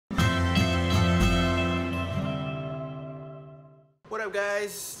What up,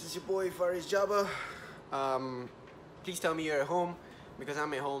 guys? It's your boy Fariz Jabba. Please tell me you're at home, because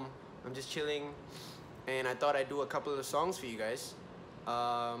I'm at home. I'm just chilling, and I thought I'd do a couple of songs for you guys.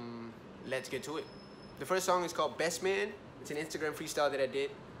 Let's get to it. The first song is called Bestman. It's an Instagram freestyle that I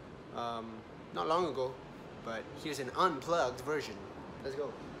did not long ago, but here's an unplugged version. Let's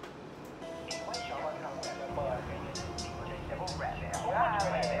go.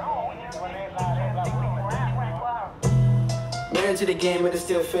 Married to the game, but I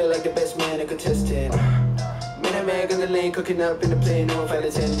still feel like the best man a contestant. Man, I'm back on the lane, cooking up in the plane, no flight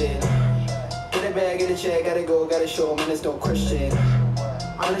attendant. Get a bag, get a check, gotta go, gotta show, man, there's no question.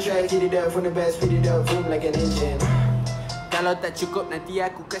 On the track, hit it up from the back, speed it up, boom like an engine. Kalau tak cukup, nanti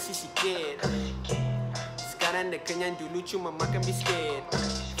aku kasih sikit. Sekarang dah kenyang, dulu cuma makan biscuit.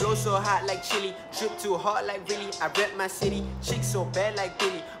 Flow so hot like chili, drip too hot like really. I rep my city, chicks so bad like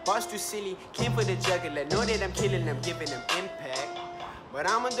Billy. Boss too silly, came for the juggler. Know that I'm killing them, giving them impact. But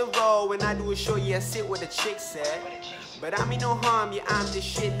I'm on the road when I do a show, yeah, I sit where the chicks at. But I mean no harm, yeah, I'm the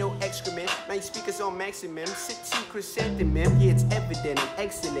shit, no excrement. My speakers on maximum, city chrysanthemum. Yeah, it's evident, I'm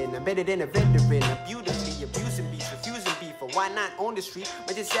excellent, I'm better than a veteran. I'm beautifully abusing beats, refusing beef. Or why not on the street?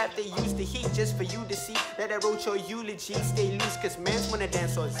 But just have to use the heat just for you to see that I wrote your eulogy. Stay loose, cause mans wanna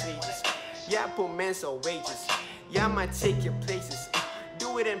dance on stages. Yeah, I put mans on wages. Yeah, I might take your places.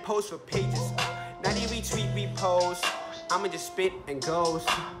 Do it and post for pages. Not even retweet, repost. I'ma just spit and goes.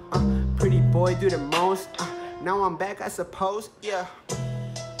 Pretty boy do the most. Now I'm back, I suppose, yeah.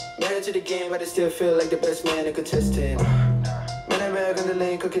 Married to the game, but I still feel like the best man a contestant. Man, I'm back on the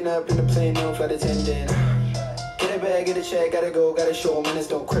lane, cooking up in the plane, no flight attendant. Get a bag, get a check, gotta go, gotta show, man, there's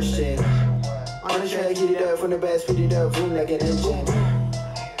no question. On the track, hit it up from the back, speed it up, boom like an engine.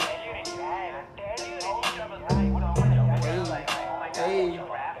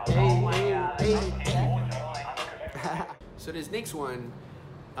 So this next one,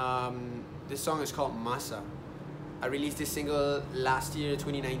 this song is called Masa. I released this single last year,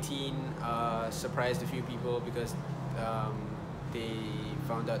 2019. Surprised a few people because they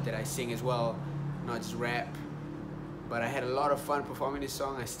found out that I sing as well, not just rap. But I had a lot of fun performing this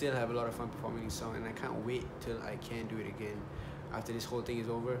song. I still have a lot of fun performing this song, and I can't wait till I can do it again after this whole thing is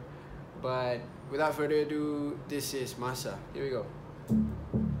over. But without further ado, this is Masa. Here we go.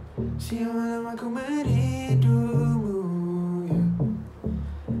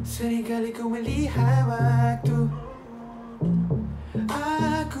 Seringkali ku melihat waktu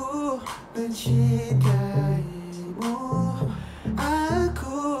aku mencintaimu.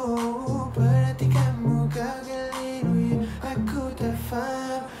 Aku perhatikanmu, kau keliru. Aku tak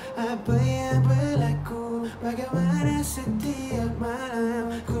faham apa yang berlaku. Bagaimana setiap malam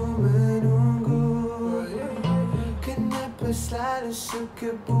ku menunggu. Kenapa selalu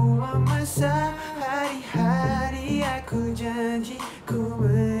suka buang masa? Hari-hari aku janji ku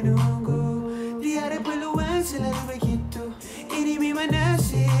menunggu. Tiada peluang, selalu begitu. Ini memang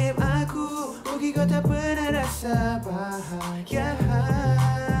nasib aku. Mungkin kau tak pernah rasa bahagia.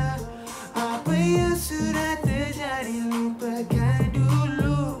 Apa yang sudah terjadi lupakan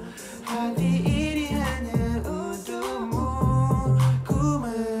dulu. Hati ini hanya untukmu. Ku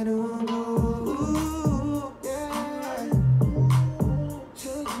menunggu.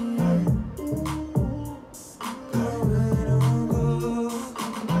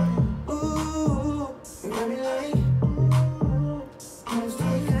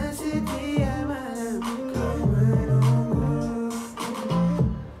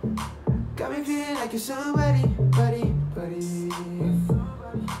 Like you're somebody, buddy.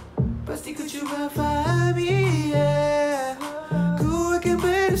 Pasti ku cuba fahami, yeah. Ku akan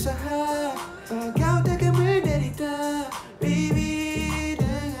berusaha, kau takkan menderita. Baby,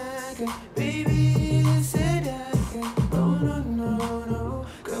 dengarkan, baby, sedarkan. Oh no, no, no,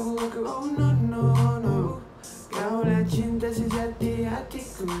 kau aku, oh no, no, no. Kaulah cinta sejati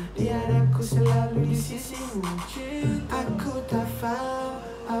hatiku, di hadaku selalu di sisimu. Aku tak faham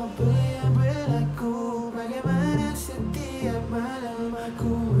apa yang berlaku. Bagaimana setiap malam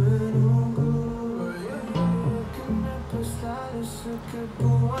aku menunggu. Kenapa selalu suka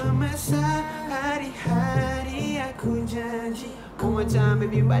buang masa? Hari-hari aku janji. One more time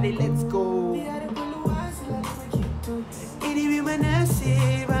everybody, let's go. Tiada peluang, selalu begitu. Ini memang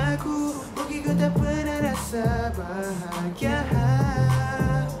nasib aku. Mungkin kau tak pernah rasa bahagia.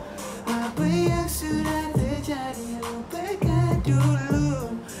 Apa yang sudah terjadi lupakan dulu.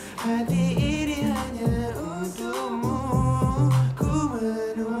 Hati ini hanya untukmu. Ku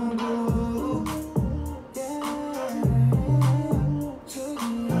menunggu. Ku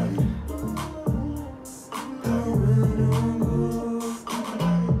menunggu.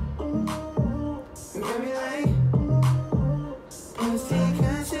 You got me like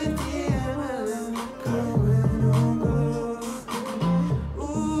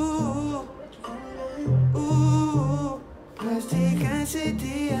So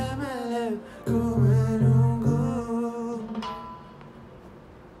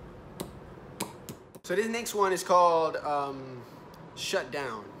this next one is called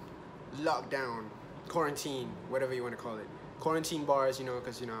Shutdown, Lockdown, Quarantine, whatever you want to call it. Quarantine bars, you know,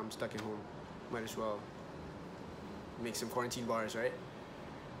 because, you know, I'm stuck at home. Might as well make some quarantine bars, right?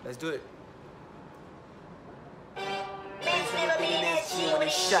 Let's do it.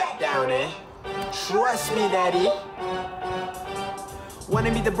 Shutdown, eh? Trust me, daddy.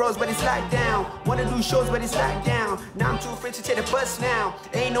 Wanna meet the bros, but it's locked down. Wanna do shows, but it's locked down. Now I'm too afraid to take the bus now.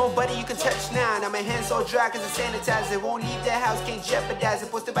 Ain't nobody you can touch now. Now my hands all dry cause the sanitizer won't leave the house, can't jeopardize it.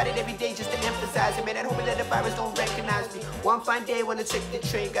 Post about it every day just to emphasize it. Man, I'm hoping that the virus don't recognize me. One fine day when I took the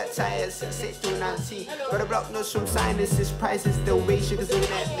train, got tired since 6 to 19. Got a block nose from sinuses, prices the way sugar's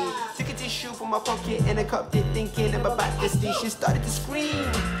looking at me. Took a tissue from my pocket and I cupped it thinking I'm about this thing. She started to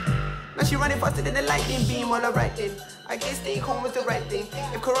scream. Now she running faster than the lightning beam. Well, alright then, I guess staying home was the right thing.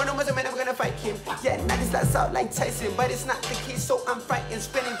 If Corona was a man, I'm gonna fight him. Yeah, now this lights out like Tyson, but it's not the case, so I'm frightened.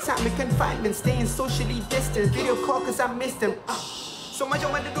 Spending time in confinement, staying socially distant. Video call cause I missed him. So much I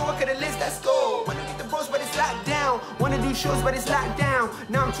want to do, I could've list, let's go. Wanna get the bros, but it's locked down. Wanna do shows, but it's locked down.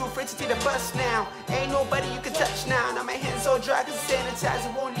 Now I'm too afraid to take the bus now. Ain't nobody you can touch now. Now my hands so dry cause the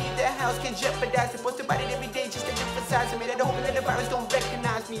sanitizer won't leave the house, can't jeopardize it. Post about it every day just to emphasize it. Man, I hope that the virus don't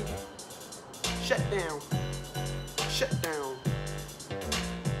recognize me. Shut down. Shut down.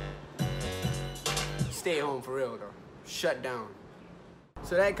 Stay home for real though. Shut down.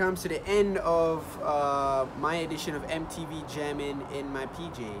 So that comes to the end of my edition of MTV Jammin in my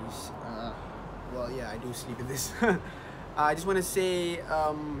PJs. Well, yeah, I do sleep in this. I just want to say,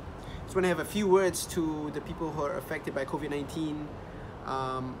 just want to have a few words to the people who are affected by COVID-19.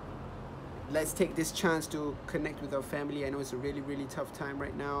 Let's take this chance to connect with our family. I know it's a really, really tough time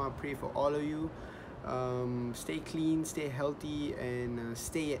right now. I pray for all of you. Stay clean, stay healthy, and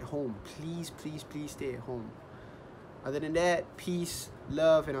stay at home. Please, please, please stay at home. Other than that, peace,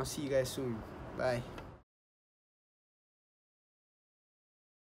 love, and I'll see you guys soon. Bye.